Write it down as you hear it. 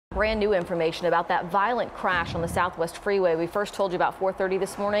brand new information about that violent crash on the Southwest Freeway. We first told you about 4:30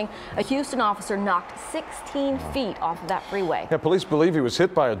 this morning. A Houston officer knocked 16 feet off of that freeway. Yeah, police believe he was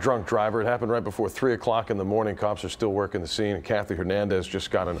hit by a drunk driver. It happened right before 3 o'clock in the morning. Cops are still working the scene, and Kathy Hernandez just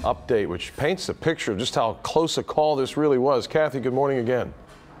got an update which paints a picture of just how close a call this really was. Kathy, good morning again.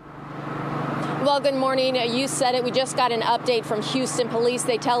 Well, good morning. You said it. We just got an update from Houston police.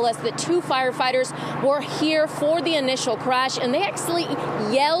 They tell us that 2 firefighters were here for the initial crash, and they actually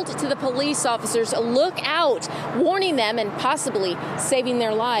yelled to the police officers, "Look out," warning them and possibly saving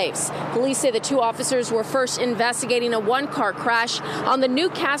their lives. Police say the 2 officers were first investigating a 1-car crash on the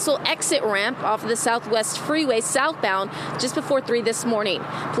Newcastle exit ramp off of the Southwest Freeway southbound just before 3 this morning.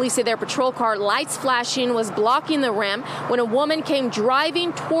 Police say their patrol car, lights flashing, was blocking the ramp when a woman came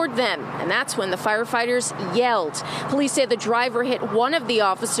driving toward them, and that's when the firefighters yelled. Police say the driver hit one of the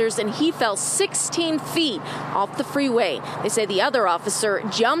officers and he fell 16 feet off the freeway. They say the other officer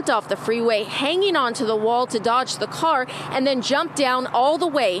jumped off the freeway, hanging onto the wall to dodge the car, and then jumped down all the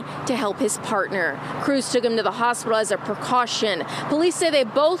way to help his partner. Crews took him to the hospital as a precaution. Police say they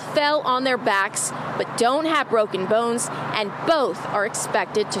both fell on their backs but don't have broken bones, and both are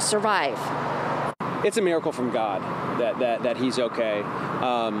expected to survive. It's a miracle from God that he's okay.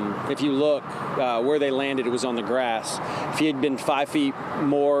 If you look where they landed, it was on the grass. If he had been 5 feet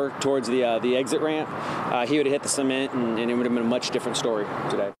more towards the exit ramp, he would have hit the cement, and it would have been a much different story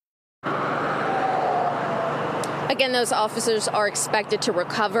today. Again, those officers are expected to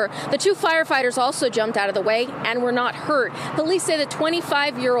recover. The 2 firefighters also jumped out of the way and were not hurt. Police say the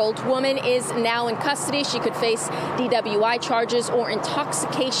 25-year-old woman is now in custody. She could face DWI charges or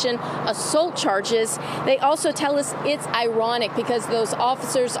intoxication assault charges. They also tell us it's ironic because those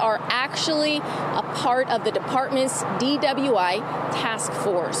officers are actually a part of the department's DWI task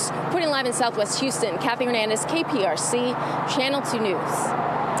force. Reporting live in Southwest Houston, Kathy Hernandez, KPRC, Channel 2 News.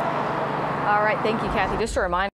 All right, thank you, Kathy. Just a reminder.